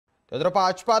उधर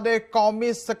भाजपा के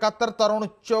कौमी सकत्तर तरुण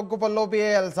चुग वालों भी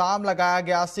यह इल्जाम लगाया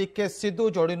गया सी कि सिद्धू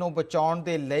जोड़ी नूं बचाउण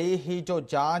दे लई ही जो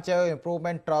जांच है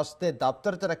इंप्रूवमेंट ट्रस्ट के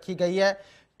दफ्तर च रखी गई है,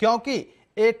 क्योंकि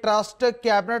ये ट्रस्ट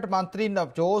कैबिनेट मंत्री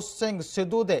नवजोत सिंह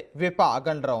सिद्धू के विभाग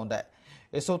अंडर आउंदा है।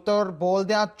 इस उत्तर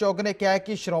बोलदियां चुग ने कहा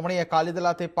कि श्रोमणी अकाली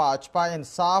दल ते भाजपा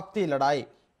इंसाफ की लड़ाई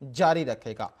जारी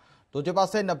रखेगा। दूजे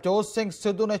पासे नवजोत सिंह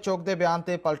सिद्धू ने चुग के बयान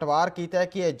से पलटवार किया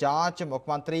कि यह जांच मुख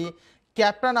मंत्री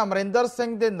कैप्टन अमरिंदर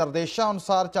सिंह के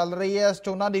निर्देशानुसार चल रही है। इस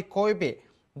उन्हां दी कोई भी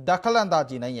दखल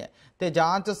अंदाजी नहीं है तो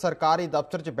जांच सरकारी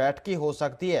दफ्तर च बैठ के हो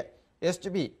सकती है। इस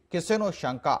भी किसी को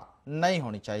शंका नहीं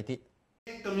होनी चाहिए।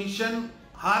 कमीशन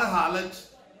हर हालत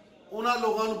उन्हां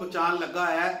लोगों को बचाने लगा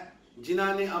है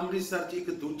जिन्हां ने अमृतसर च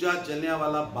एक दूजा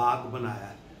जलियांवाला बाग बनाया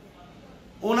है।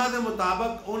 उन्हां दे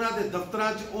मुताबिक उन्हां दे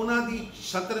दफ्तरां च उन्हां दी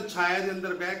छत्र छाया दे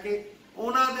अंदर बह के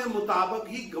उन्हां दे मुताबिक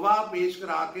ही गवाह पेश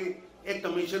करा के एक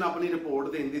कमीशन अपनी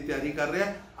रिपोर्ट देने की तैयारी कर रहा है।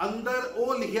 अंदर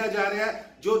वो लिखा जा रहा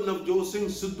है जो नवजोत सिंह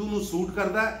सिद्धू नूं सूट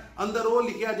करता है, अंदर वो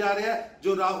लिखा जा रहा है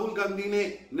जो राहुल गांधी ने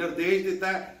निर्देश दिता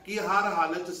है कि हर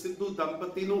हालत सिद्धू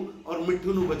दंपति नूं और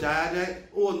मिठू नूं बचाया जाए,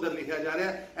 वो अंदर लिखा जा रहा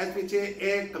है। इस पिछे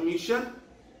एक कमीशन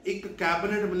एक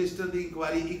कैबिनेट मिनिस्टर की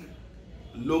इंक्वायरी एक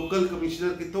लोकल कमिश्नर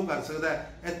कितों कर सकता है।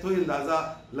 इतों ही अंदाजा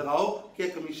लगाओ कि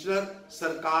कमिश्नर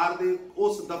सरकार दे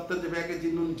उस दफ्तर च बह के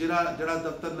जिन्होंने जड़ा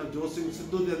दफ्तर नवजोत सिंह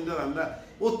सिद्धू के अंदर आंदा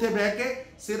उत्थे बह के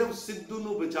सिर्फ सिद्धू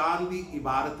नूं बचाने की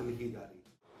इबारत लिखी जा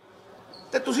रही।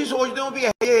 ते तुसीं सोचदे हो भी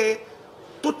ये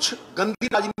तुच्छ गंदी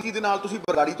राजनीति दे नाल तुसीं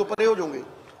बरगाड़ी तो परे हो जाओगे?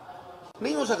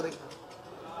 नहीं हो सकते।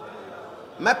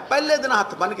 मैं पहले दिन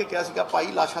हथ बन के कहा सीगा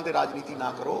भाई लाशां ते राजनीति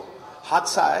ना करो,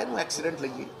 हादसा है इहनूं एक्सीडेंट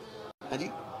लईए। हाँ जी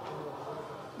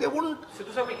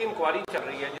सिद्धू साहब एक इंक्वायरी चल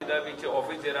रही है जिहदा विच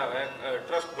ऑफिस जिहड़ा है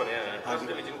ट्रस्ट बनया है, ट्रस्ट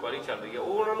दे विच इंक्वायरी चल रही है।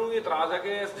 वो उन्हां नूं इतराज है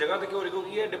कि इस जगह ते क्यों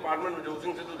क्योंकि ये डिपार्टमेंट नवजोत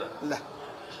सिंह सिद्धू दा ले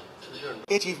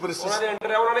ये चीफ मिनिस्टर उन्हां दे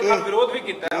अंडर है, उन्हां ने कल विरोध भी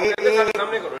कीता है। वो कहंदे साडे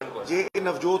सामने करो इनको। जे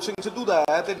नवजोत सिंह सिद्धू दा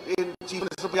है ते चीफ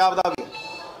मिनिस्टर पंजाब दा भी है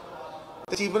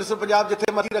ते चीफ मिनिस्टर पंजाब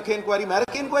जिथे मर्जी रखे इंक्वायरी, मैं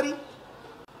रखी इंक्वायरी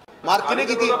मार किने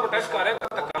कीती? प्रोटेस्ट कर रहे हैं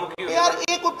धक्का मुक्की यार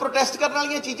ये कोई प्रोटेस्ट करने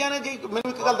वाली चीज़ां ने। जी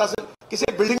मैनूं एक गल दस,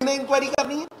 किसी बिल्डिंग ने इंक्वायरी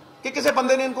करनी है कि किसी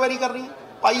बंदे ने इंक्वायरी करनी है?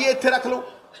 भाई ये इत्थे रख लो।